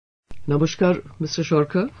Namaskar, Mr.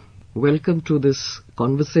 Sircar. Welcome to this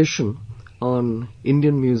conversation on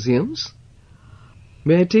Indian museums.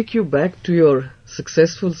 May I take you back to your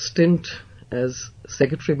successful stint as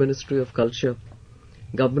Secretary Ministry of Culture,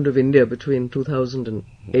 Government of India between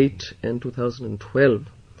 2008 and 2012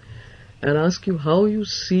 and ask you how you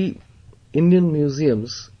see Indian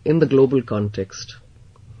museums in the global context.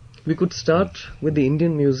 We could start with the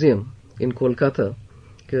Indian Museum in Kolkata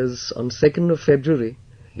because on 2nd of February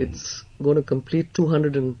it's going to complete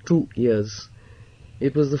 202 years.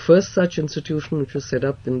 It was the first such institution which was set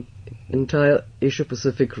up in entire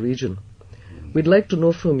Asia-Pacific region. We'd like to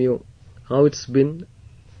know from you how it's been,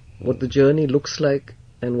 what the journey looks like,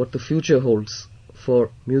 and what the future holds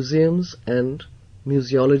for museums and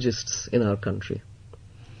museologists in our country.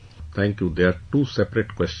 Thank you. There are two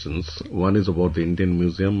separate questions. One is about the Indian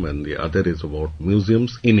Museum and the other is about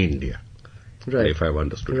museums in India. Right. If I've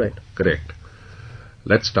understood. Right. Correct.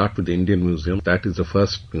 Let's start with the Indian Museum. That is the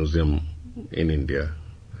first museum in India.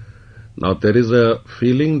 Now, there is a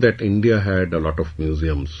feeling that India had a lot of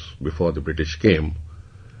museums before the British came,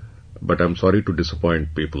 but I'm sorry to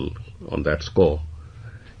disappoint people on that score.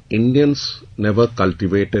 Indians never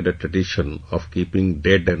cultivated a tradition of keeping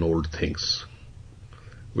dead and old things.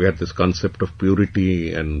 We had this concept of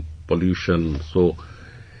purity and pollution, so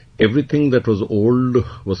everything that was old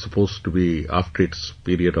was supposed to be, after its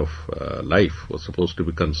period of life, was supposed to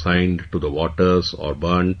be consigned to the waters or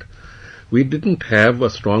burnt. We didn't have a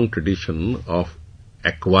strong tradition of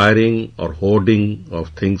acquiring or hoarding of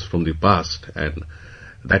things from the past, and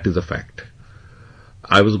that is a fact.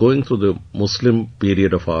 I was going through the Muslim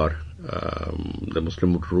period of the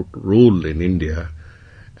Muslim rule in India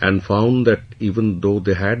and found that even though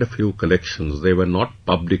they had a few collections, they were not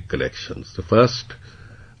public collections. The first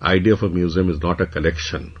idea of a museum is not a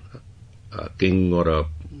collection. A king or a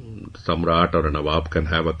samrat or a nawab can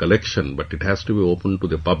have a collection, but it has to be open to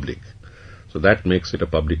the public. So that makes it a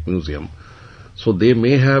public museum. So they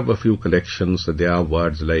may have a few collections. There are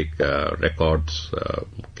words like records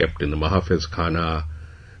kept in the Mahafiz Khana,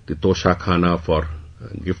 the Tosha Khana for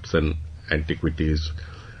gifts and antiquities.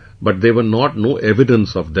 But there were no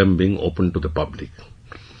evidence of them being open to the public.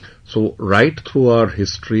 So right through our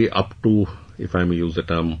history up to, if I may use the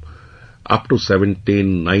term, up to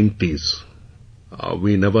 1790s,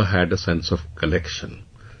 we never had a sense of collection,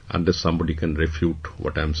 unless somebody can refute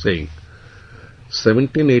what I'm saying.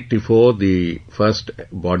 1784, the first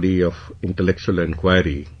body of intellectual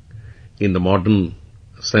inquiry in the modern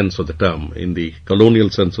sense of the term, in the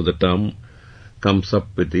colonial sense of the term, comes up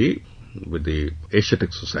with the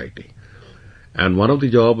Asiatic Society. And one of the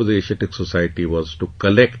jobs of the Asiatic Society was to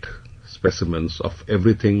collect specimens of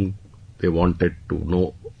everything they wanted to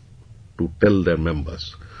know, to tell their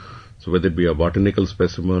members. So whether it be a botanical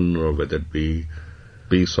specimen or whether it be a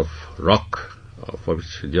piece of rock for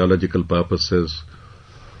geological purposes,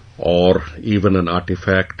 or even an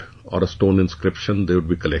artifact or a stone inscription, they would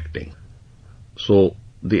be collecting. So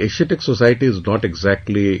the Asiatic Society is not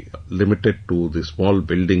exactly limited to the small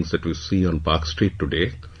buildings that we see on Park Street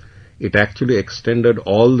today. It actually extended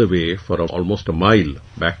all the way for almost a mile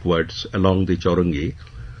backwards along the Chaurangi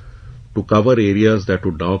to cover areas that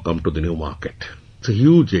would now come to the New Market. It's a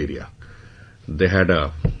huge area. They had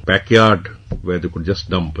a backyard where they could just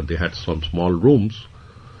dump, and they had some small rooms.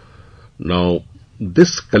 Now,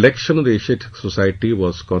 this collection of the Asiatic Society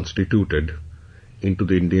was constituted into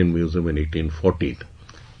the Indian Museum in 1814.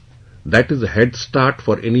 That is a head start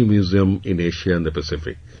for any museum in Asia and the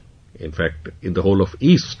Pacific. In fact, in the whole of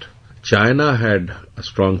East, China had a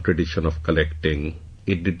strong tradition of collecting.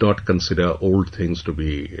 It did not consider old things to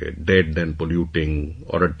be dead and polluting,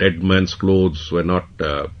 or a dead man's clothes were not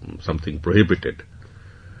something prohibited.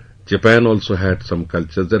 Japan also had some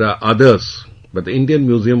cultures. There are others, but the Indian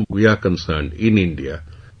Museum, we are concerned, in India,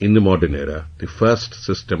 in the modern era, the first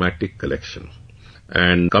systematic collection.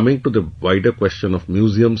 And coming to the wider question of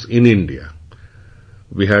museums in India,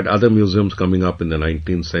 we had other museums coming up in the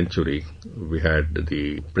 19th century. We had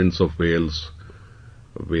the Prince of Wales.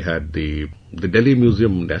 We had the Delhi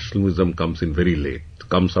Museum, National Museum comes in very late. It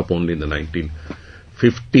comes up only in the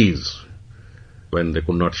 1950s when they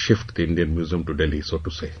could not shift the Indian Museum to Delhi, so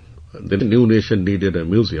to say. The new nation needed a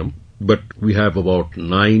museum, but we have about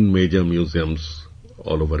 9 major museums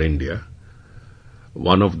all over India.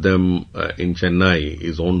 One of them in Chennai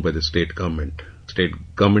is owned by the state government. State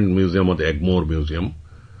government museum or the Egmore Museum.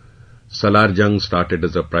 Salar Jung started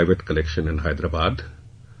as a private collection in Hyderabad.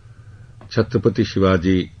 Chhatrapati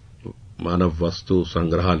Shivaji Manav Vastu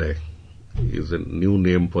Sangrahalaya is a new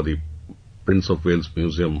name for the Prince of Wales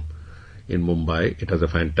Museum in Mumbai. It has a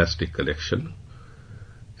fantastic collection.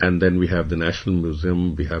 And then we have the National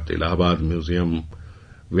Museum, we have the Allahabad Museum,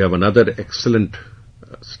 we have another excellent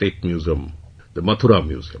state museum, the Mathura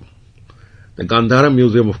Museum. The Gandhara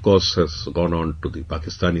Museum, of course, has gone on to the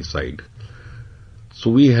Pakistani side. So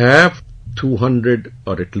we have 200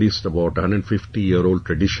 or at least about 150-year-old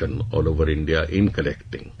tradition all over India in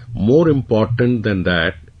collecting. More important than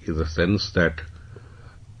that is the sense that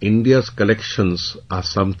India's collections are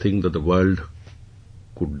something that the world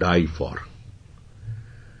could die for.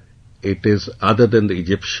 It is, other than the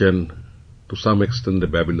Egyptian, to some extent the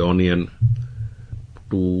Babylonian,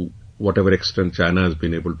 to whatever extent China has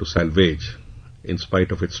been able to salvage, in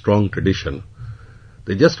spite of its strong tradition.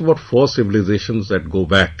 There are just about 4 civilizations that go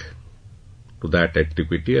back to that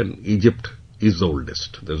antiquity, and Egypt is the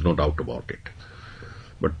oldest. There's no doubt about it.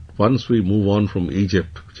 But once we move on from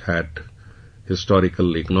Egypt, which had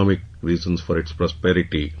historical, economic reasons for its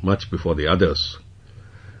prosperity much before the others,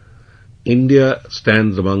 India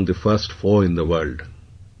stands among the first 4 in the world.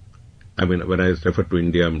 I mean, when I refer to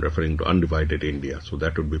India, I'm referring to undivided India. So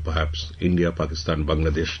that would be perhaps India, Pakistan,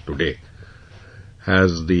 Bangladesh today.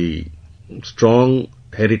 Has the strong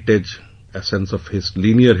heritage, a sense of his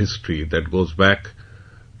linear history that goes back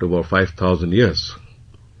to about 5,000 years.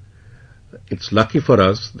 It's lucky for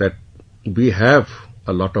us that we have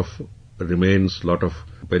a lot of remains, lot of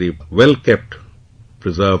very well kept,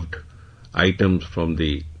 preserved items from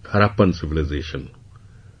the Harappan civilization,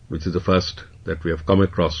 which is the first that we have come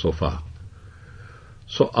across so far.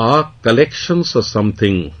 So our collections are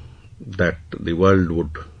something that the world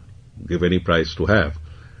would give any price to have,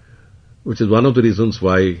 which is one of the reasons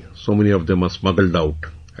why so many of them are smuggled out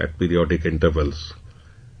at periodic intervals.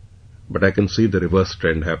 But I can see the reverse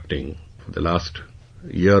trend happening. For the last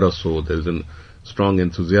year or so, there is a strong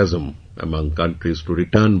enthusiasm among countries to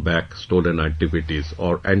return back stolen antiquities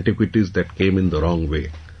or antiquities that came in the wrong way,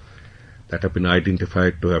 that have been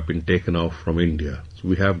identified to have been taken off from India. So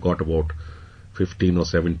we have got about 15 or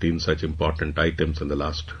 17 such important items in the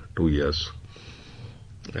last 2 years.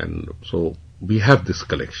 And so we have this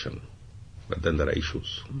collection, but then there are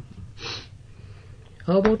issues.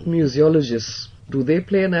 How about museologists? Do they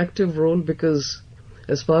play an active role? Because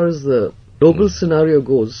as far as the global scenario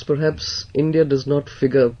goes, perhaps India does not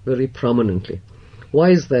figure very prominently.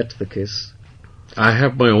 Why is that the case? I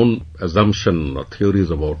have my own assumption or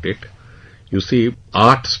theories about it. You see,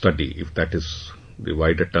 art study, if that is the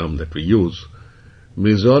wider term that we use,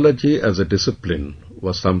 museology as a discipline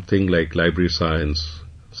was something like library science,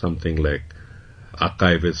 something like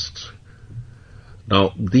archivists.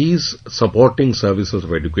 Now, these supporting services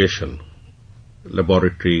of education,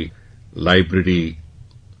 laboratory, library,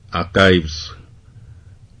 archives,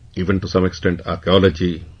 even to some extent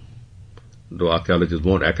archaeology, though archaeology is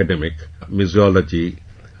more academic, museology,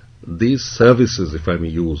 these services, if I may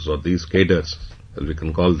use, or these cadres, as we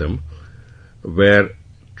can call them, were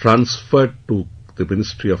transferred to the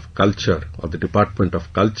Ministry of Culture or the Department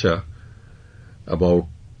of Culture about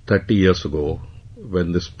 30 years ago,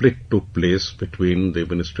 when the split took place between the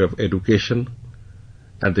Ministry of Education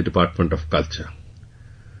and the Department of Culture.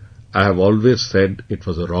 I have always said it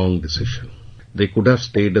was a wrong decision. They could have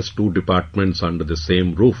stayed as 2 departments under the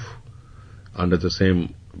same roof, under the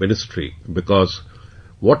same ministry, because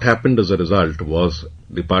what happened as a result was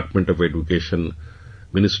Department of Education,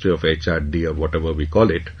 Ministry of HRD or whatever we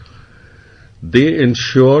call it, they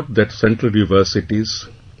ensured that central universities,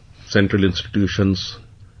 central institutions,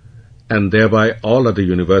 and thereby all other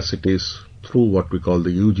universities, through what we call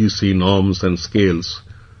the UGC norms and scales,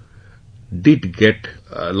 did get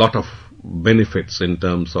a lot of benefits in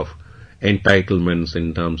terms of entitlements,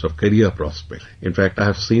 in terms of career prospects. In fact, I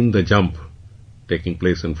have seen the jump taking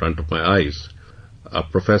place in front of my eyes. A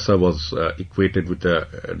professor was equated with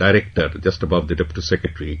a director just above the deputy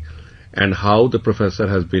secretary, and how the professor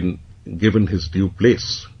has been given his due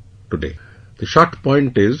place today. The short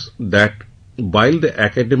point is that while the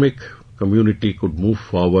academic community could move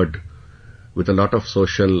forward with a lot of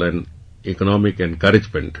social and economic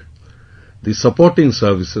encouragement, the supporting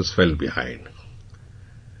services fell behind.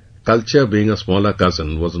 Culture, being a smaller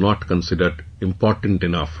cousin, was not considered important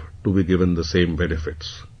enough to be given the same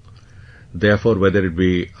benefits. Therefore, whether it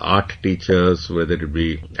be art teachers, whether it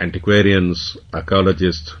be antiquarians,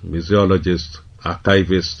 archaeologists, museologists,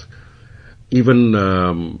 archivists, even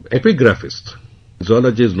epigraphists.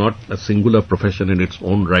 Museology is not a singular profession in its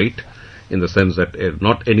own right, in the sense that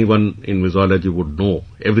not anyone in museology would know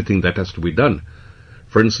everything that has to be done.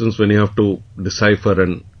 For instance, when you have to decipher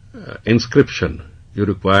an inscription, you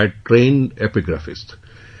require trained epigraphists.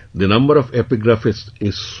 The number of epigraphists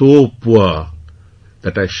is so poor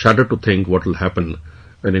that I shudder to think what will happen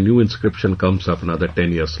when a new inscription comes up another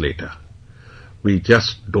 10 years later. We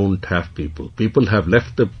just don't have people. People have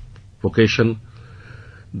left the vocation.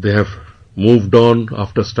 They have moved on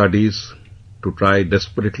after studies to try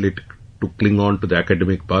desperately to cling on to the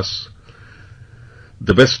academic bus.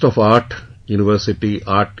 The best of art, university,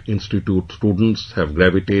 art institute students have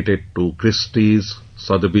gravitated to Christie's,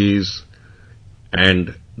 Sotheby's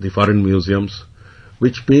and the foreign museums,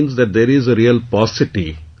 which means that there is a real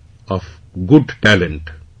paucity of good talent,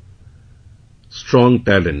 strong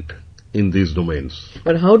talent in these domains.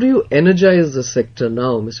 But how do you energize the sector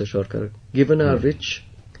now, Mr. Sircar? Given our rich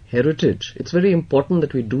heritage, it's very important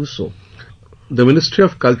that we do so. The Ministry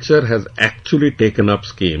of Culture has actually taken up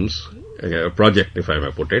schemes, a project if I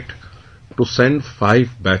may put it, to send 5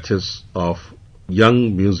 batches of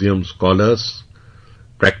young museum scholars,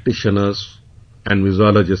 practitioners and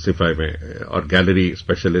museologists if I may, or gallery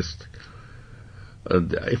specialists.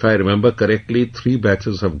 If I remember correctly, 3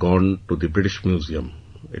 batches have gone to the British Museum.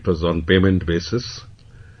 It was on payment basis,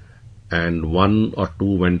 and 1 or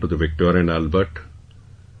 2 went to the Victoria and Albert,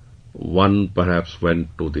 1 perhaps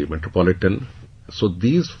went to the Metropolitan. So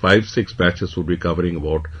these 5-6 batches would be covering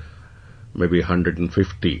about maybe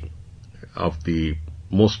 150 of the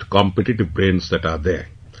most competitive brains that are there.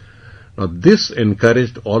 Now this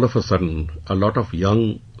encouraged all of a sudden a lot of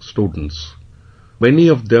young students. Many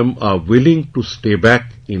of them are willing to stay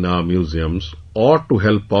back in our museums or to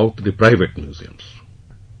help out the private museums.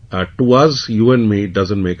 To us, you and me,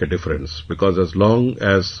 doesn't make a difference, because as long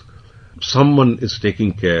as someone is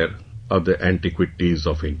taking care of the antiquities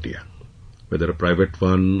of India, whether a private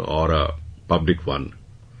one or a public one,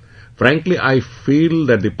 frankly, I feel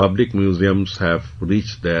that the public museums have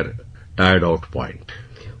reached their tired out point.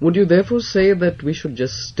 Would you therefore say that we should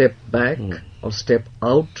just step back or step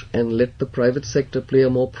out and let the private sector play a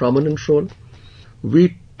more prominent role?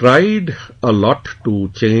 We tried a lot to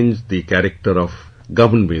change the character of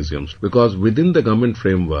government museums, because within the government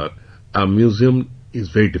framework, a museum is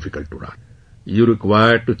very difficult to run. You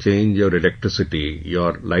require to change your electricity,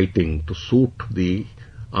 your lighting to suit the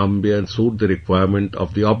ambience, suit the requirement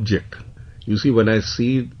of the object. You see, when I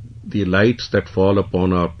see the lights that fall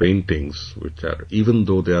upon our paintings, which are, even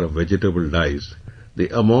though they are vegetable dyes, the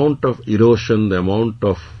amount of erosion, the amount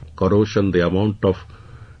of corrosion, the amount of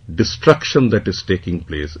destruction that is taking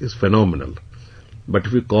place is phenomenal. But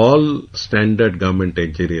if you call standard government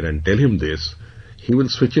engineer and tell him this, he will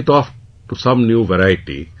switch it off to some new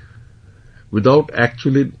variety without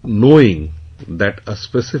actually knowing that a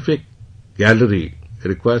specific gallery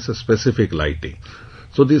requires a specific lighting.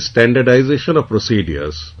 So the standardization of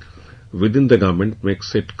procedures within the government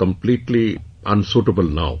makes it completely unsuitable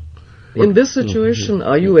now. In this situation,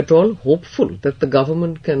 are you at all hopeful that the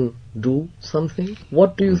government can do something?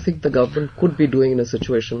 What do you think the government could be doing in a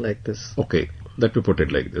situation like this? Okay, let me put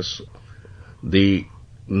it like this. The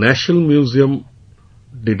National Museum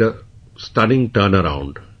did a stunning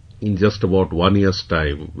turnaround in just about 1 year's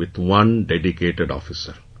time with one dedicated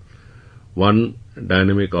officer. One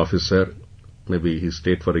dynamic officer, maybe he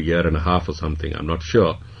stayed for a year and a half or something, I'm not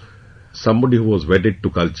sure. Somebody who was wedded to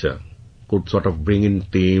culture could sort of bring in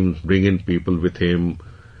teams, bring in people with him,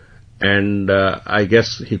 and I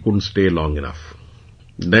guess he couldn't stay long enough.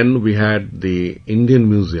 Then we had the Indian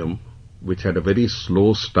Museum, which had a very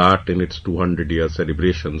slow start in its 200-year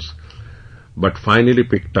celebrations, but finally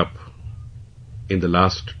picked up in the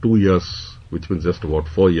last 2 years, which means just about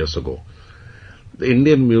 4 years ago. The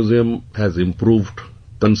Indian Museum has improved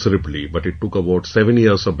considerably, but it took about 7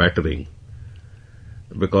 years of battering,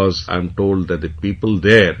 because I'm told that the people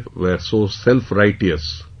there were so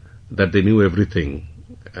self-righteous that they knew everything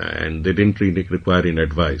and they didn't really require any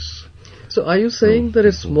advice. So are you saying that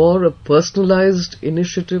it's more a personalized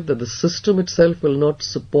initiative, that the system itself will not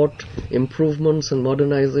support improvements and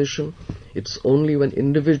modernization? It's only when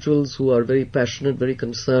individuals who are very passionate, very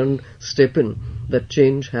concerned, step in, that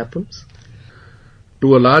change happens?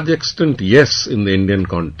 To a large extent, yes, in the Indian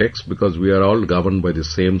context, because we are all governed by the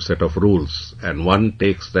same set of rules, and one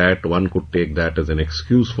could take that as an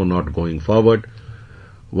excuse for not going forward.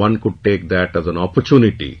 One could take that as an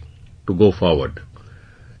opportunity to go forward.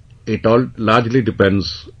 It all largely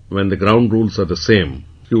depends, when the ground rules are the same,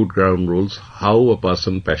 huge ground rules, how a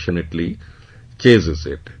person passionately chases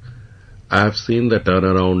it. I have seen the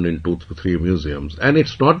turnaround in 2 to 3 museums, and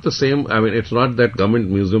it's not the same. I mean, it's not that government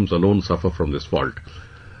museums alone suffer from this fault.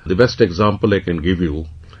 The best example I can give you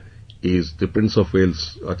is the Prince of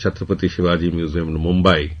Wales Chhatrapati Shivaji Museum in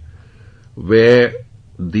Mumbai, where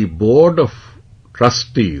the board of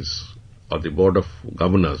trustees or the board of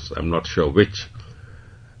governors, I'm not sure which,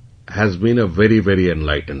 has been a very, very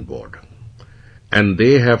enlightened board. And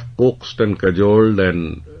they have coaxed and cajoled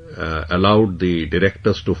and allowed the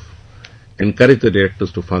directors to encourage the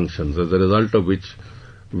directors to function, as a result of which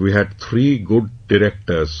we had 3 good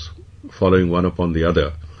directors following one upon the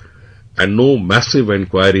other, and no massive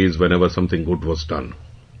enquiries whenever something good was done.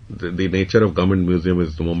 The nature of government museum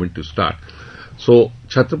is the moment you start. So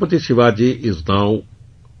Chhatrapati Shivaji is now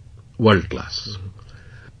world class.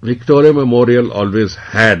 Victoria Memorial always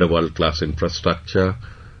had a world class infrastructure.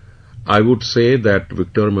 I would say that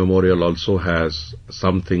Victoria Memorial also has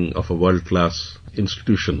something of a world class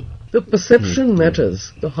institution. The perception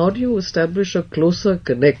matters. So how do you establish a closer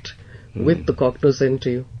connect with the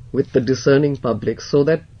cognoscenti, with the discerning public, so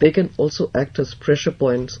that they can also act as pressure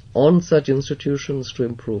points on such institutions to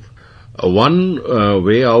improve? One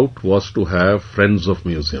way out was to have Friends of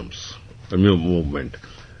Museums, a new movement.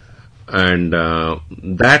 And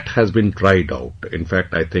that has been tried out. In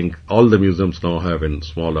fact, I think all the museums now have in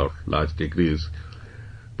small or large degrees.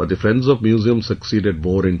 But the Friends of Museums succeeded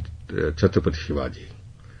more in Chhatrapati Shivaji.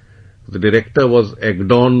 The director was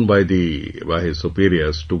egged on by his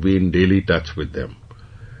superiors to be in daily touch with them.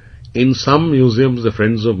 In some museums, the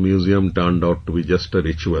Friends of Museum turned out to be just a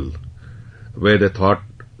ritual, where they thought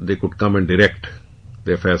they could come and direct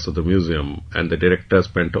the affairs of the museum, and the director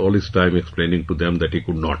spent all his time explaining to them that he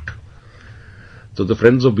could not. So the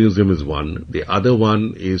Friends of Museum is one. The other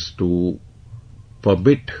one is to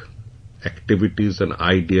permit activities and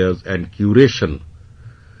ideas and curation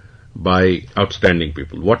by outstanding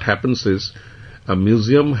people. What happens is, a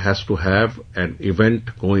museum has to have an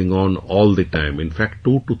event going on all the time. In fact,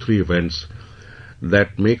 2 to 3 events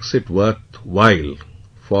that makes it worthwhile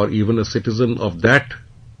for even a citizen of that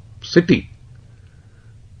city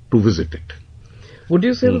to visit it. Would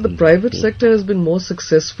you say that the private sector has been more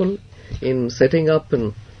successful in setting up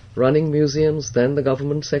and running museums than the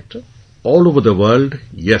government sector? All over the world,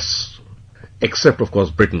 yes. Except, of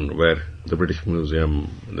course, Britain, where the British Museum,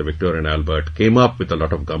 the Victoria and Albert, came up with a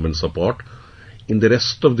lot of government support. In the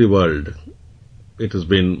rest of the world, it has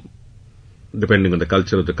been, depending on the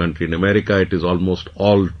culture of the country. In America, it is almost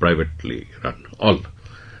all privately run. All.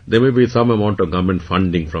 There may be some amount of government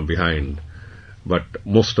funding from behind, but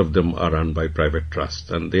most of them are run by private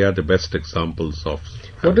trusts, and they are the best examples of...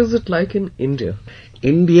 What is it like in India?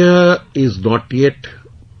 India is not yet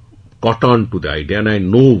caught on to the idea, and I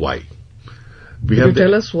know why. Can you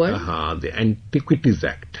tell us why? The Antiquities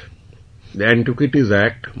Act. The Antiquities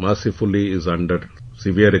Act, mercifully, is under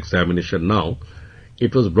severe examination now.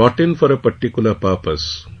 It was brought in for a particular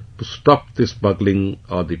purpose, to stop the smuggling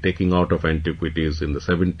or the taking out of antiquities in the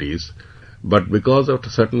 70s. But because of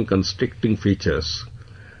certain constricting features,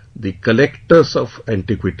 the collectors of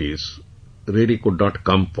antiquities really could not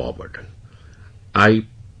come forward. I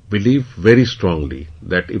believe very strongly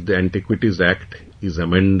that if the Antiquities Act is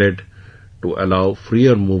amended to allow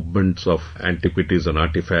freer movements of antiquities and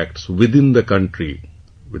artifacts within the country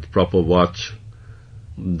with proper watch,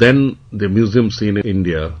 then the museum scene in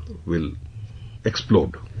India will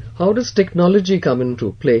explode. How does technology come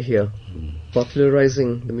into play here,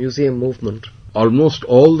 popularizing the museum movement? Almost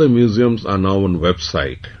all the museums are now on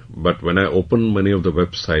website, but when I open many of the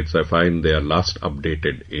websites, I find they are last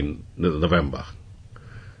updated in November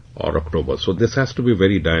or October. So this has to be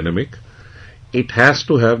very dynamic. It has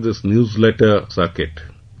to have this newsletter circuit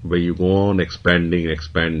where you go on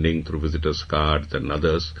expanding through visitors' cards and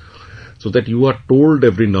others, so that you are told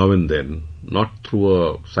every now and then, not through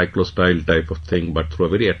a cyclo-style type of thing, but through a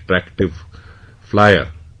very attractive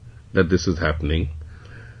flyer, that this is happening.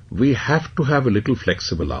 We have to have a little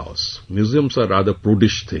flexible hours. Museums are rather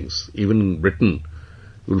prudish things. Even in Britain,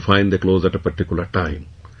 you'll find they close at a particular time.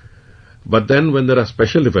 But then when there are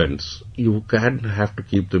special events, you can have to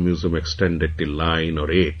keep the museum extended till 9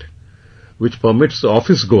 or 8, which permits the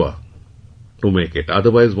office goer to make it.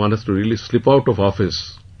 Otherwise, one has to really slip out of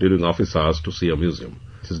office during office hours to see a museum.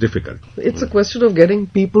 It is difficult. It's a question of getting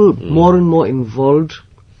people more and more involved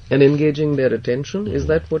and engaging their attention. Is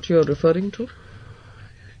that what you're referring to?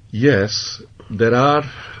 Yes, there are.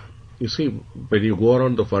 You see, when you go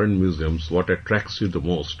around the foreign museums, what attracts you the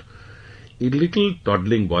most, little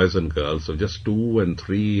toddling boys and girls of just 2 and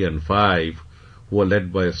 3 and 5 who are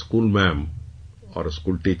led by a school ma'am or a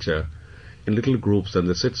school teacher in little groups, and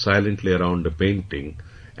they sit silently around a painting,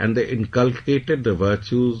 and they inculcated the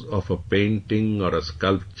virtues of a painting or a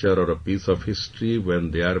sculpture or a piece of history when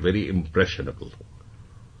they are very impressionable.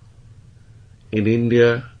 In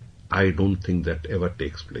India, I don't think that ever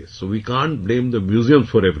takes place. So we can't blame the museums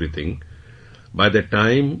for everything. By the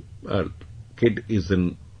time a kid is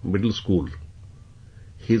in middle school,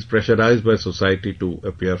 he's pressurized by society to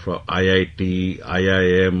appear for IIT,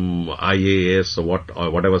 IIM, IAS, or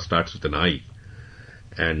whatever starts with an I.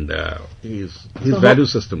 and his value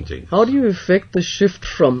system changed. How do you effect the shift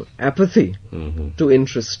from apathy to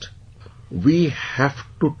interest? We have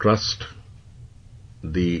to trust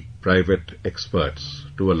the private experts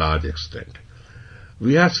to a large extent.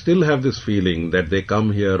 We still have this feeling that they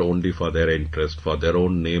come here only for their interest, for their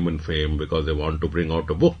own name and fame, because they want to bring out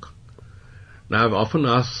a book. Now, I've often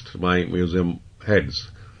asked my museum heads,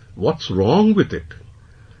 what's wrong with it?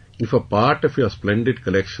 If a part of your splendid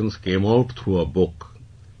collections came out through a book,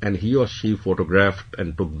 and he or she photographed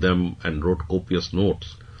and took them and wrote copious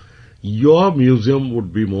notes, your museum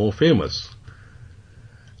would be more famous.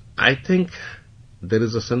 I think there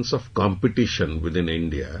is a sense of competition within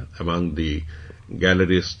India among the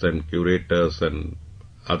gallerists and curators and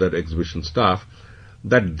other exhibition staff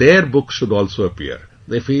that their book should also appear.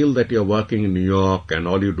 They feel that you're working in New York and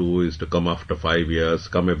all you do is to come after 5 years,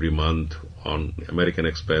 come every month on American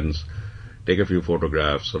expense, take a few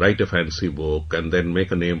photographs, write a fancy book, and then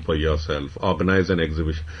make a name for yourself, organize an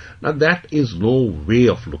exhibition. Now that is no way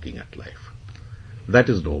of looking at life. That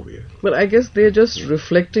is no way. Well, I guess they're just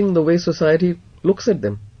reflecting the way society looks at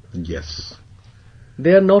them. Yes.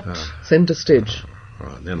 They are not center stage.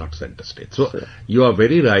 They are not center stage. So you are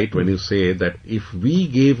very right when you say that if we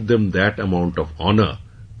gave them that amount of honor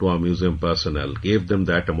to our museum personnel, gave them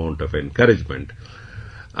that amount of encouragement,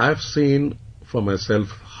 I've seen for myself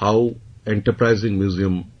how enterprising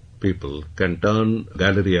museum people can turn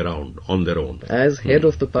gallery around on their own. As head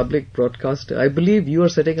of the public broadcaster, I believe you are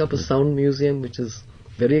setting up a sound museum, which is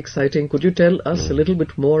very exciting. Could you tell us a little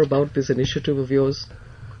bit more about this initiative of yours?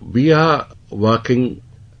 We are working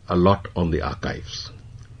a lot on the archives.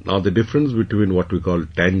 Now, the difference between what we call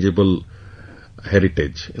tangible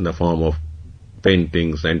heritage in the form of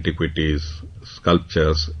paintings, antiquities,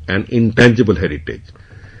 sculptures, and intangible heritage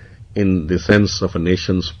in the sense of a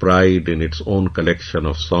nation's pride in its own collection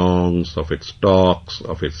of songs, of its talks,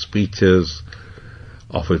 of its speeches,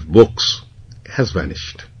 of its books, has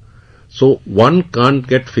vanished. So one can't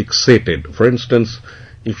get fixated. For instance,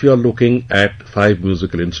 if you are looking at 5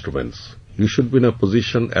 musical instruments, you should be in a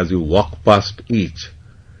position as you walk past each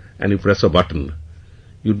and you press a button,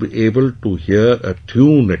 you'll be able to hear a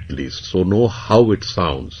tune at least, so know how it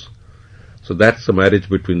sounds. So that's the marriage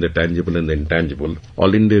between the tangible and the intangible.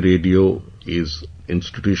 All India Radio is an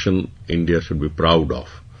institution India should be proud of.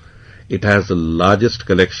 It has the largest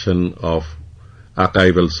collection of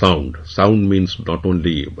archival sound. Sound means not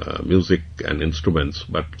only music and instruments,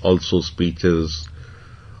 but also speeches,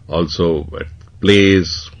 also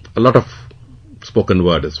plays, a lot of spoken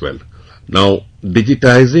word as well. Now,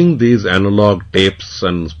 digitizing these analog tapes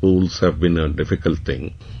and spools have been a difficult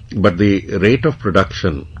thing, but the rate of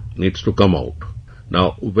production needs to come out.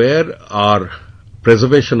 Now, where our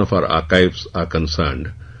preservation of our archives are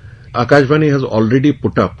concerned, Akashvani has already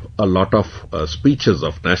put up a lot of speeches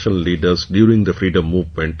of national leaders during the freedom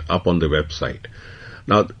movement up on the website.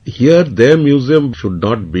 Now, here their museum should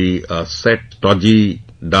not be a set, dodgy,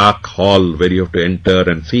 dark hall where you have to enter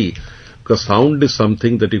and see, because sound is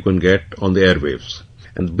something that you can get on the airwaves.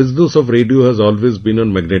 And the business of radio has always been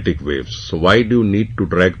on magnetic waves. So why do you need to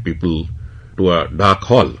drag people to a dark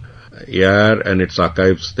hall? AIR and its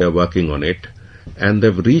archives, they are working on it. And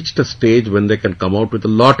they've reached a stage when they can come out with a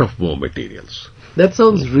lot of more materials. That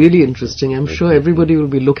sounds really interesting. I'm sure everybody will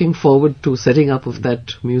be looking forward to setting up of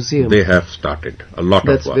that museum. They have started a lot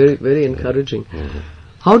That's of work. That's very encouraging.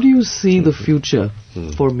 How do you see the future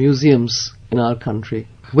for museums in our country?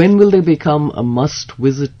 When will they become a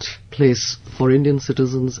must-visit place for Indian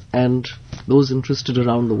citizens and those interested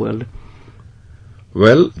around the world?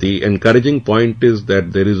 Well, the encouraging point is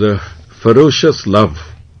that there is a ferocious love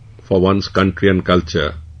for one's country and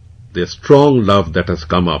culture. There's strong love that has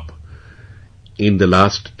come up in the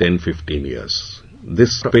last 10-15 years.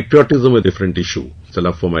 This patriotism is a different issue. It's a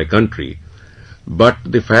love for my country. But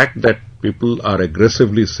the fact that people are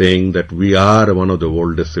aggressively saying that we are one of the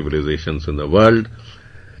oldest civilizations in the world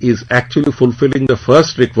is actually fulfilling the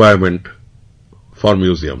first requirement for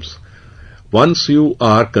museums. Once you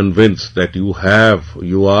are convinced that you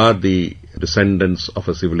are the descendants of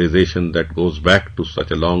a civilization that goes back to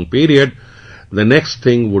such a long period, the next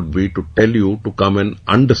thing would be to tell you to come and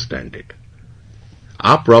understand it.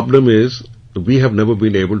 Our problem is we have never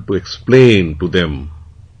been able to explain to them,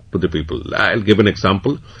 to the people. I'll give an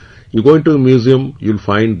example. You go into a museum, you'll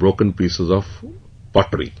find broken pieces of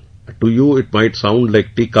pottery. To you, it might sound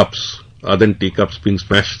like teacups, other than teacups being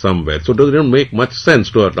smashed somewhere. So it doesn't make much sense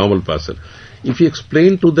to a normal person. If you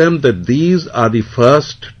explain to them that these are the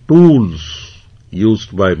first tools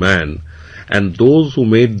used by man, and those who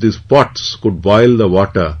made these pots could boil the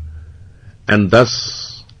water and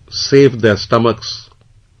thus save their stomachs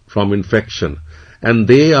from infection, and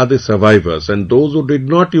they are the survivors, and those who did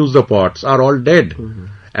not use the pots are all dead.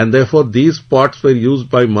 And therefore these pots were used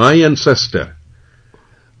by my ancestor.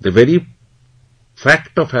 The very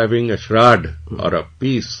fact of having a shroud or a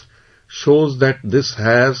piece shows that this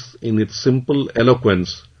has, in its simple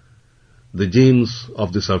eloquence, the genes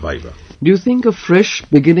of the survivor. Do you think a fresh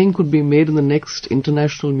beginning could be made in the next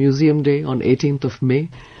International Museum Day on 18th of May,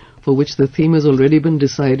 for which the theme has already been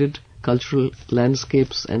decided, cultural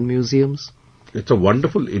landscapes and museums? It's a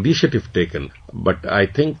wonderful initiative taken, but I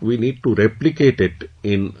think we need to replicate it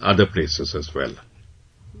in other places as well.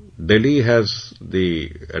 Delhi has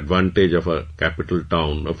the advantage of a capital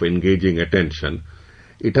town, of engaging attention.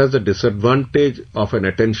 It has the disadvantage of an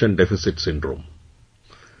attention deficit syndrome.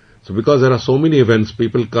 So because there are so many events,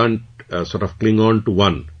 people can't sort of cling on to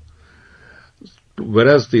one.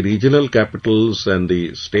 Whereas the regional capitals and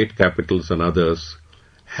the state capitals and others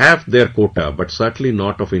have their quota, but certainly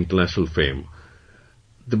not of international fame.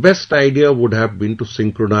 The best idea would have been to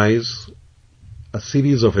synchronize a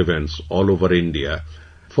series of events all over India,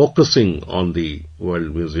 focusing on the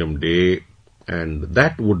World Museum Day, and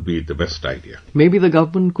that would be the best idea. Maybe the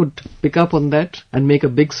government could pick up on that and make a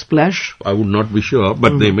big splash? I would not be sure,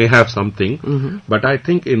 but they may have something. But I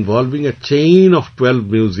think involving a chain of 12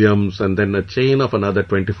 museums and then a chain of another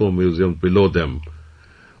 24 museums below them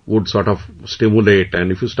would sort of stimulate.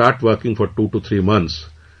 And if you start working for 2 to 3 months,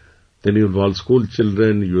 then you involve school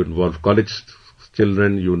children, you involve college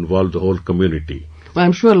children, you involve the whole community. Well,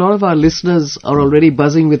 I'm sure a lot of our listeners are already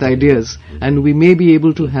buzzing with ideas, and we may be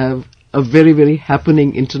able to have a very, very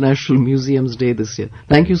happening International Museums Day this year.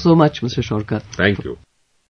 Thank you so much, Mr. Sircar. Thank you.